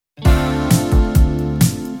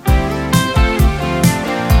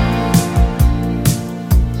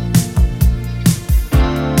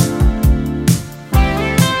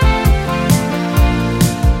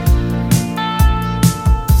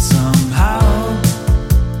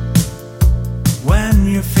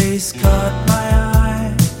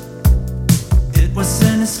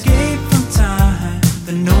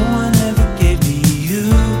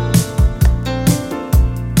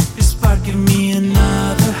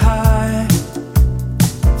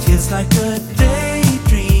like a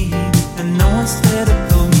daydream, and no one's there to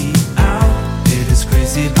pull me out. It is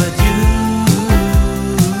crazy, but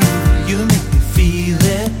you make me feel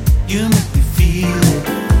it. You make me feel it.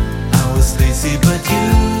 I was lazy, but you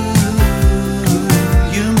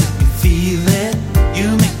make me feel it. You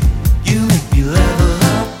make me level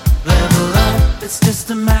up, level up. It's just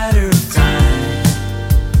a matter of time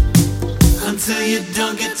until you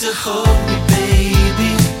don't get to hold me,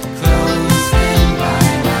 baby. Close in by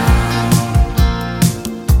now.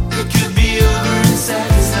 It could be over in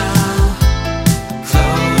seconds now.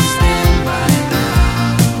 Close in by now.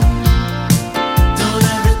 Don't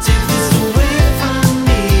ever take this away from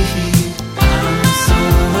me. I'm so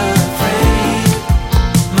afraid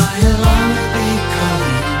my alarm will be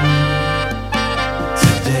calling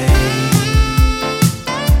today.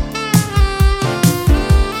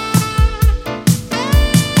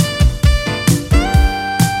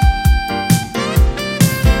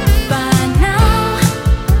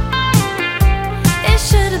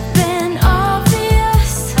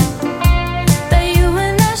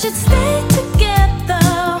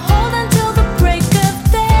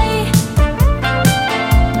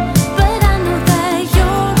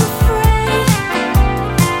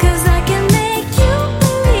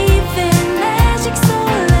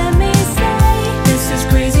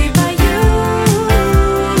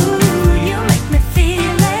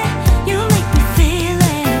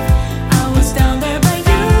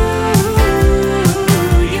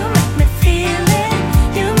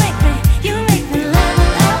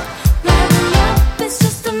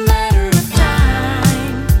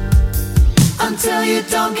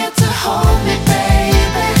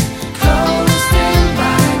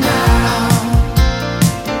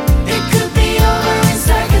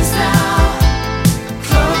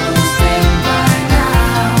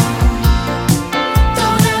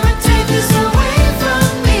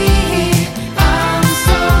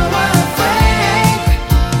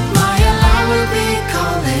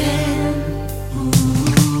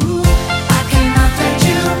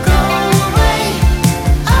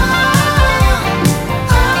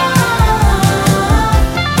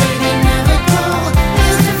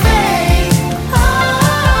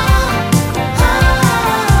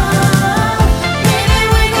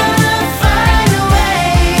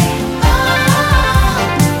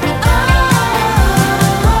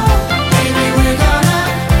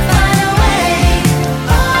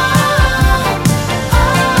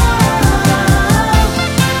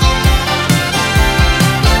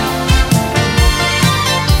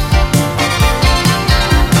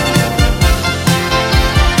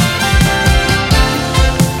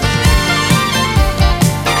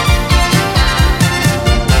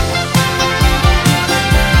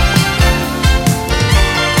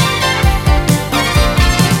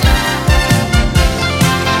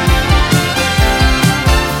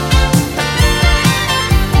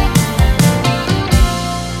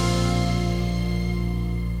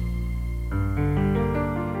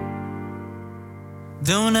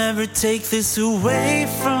 Don't ever take this away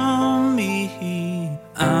from me.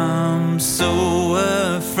 I'm so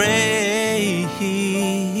afraid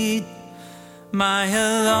my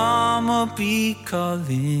alarm will be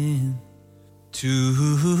calling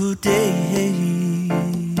today.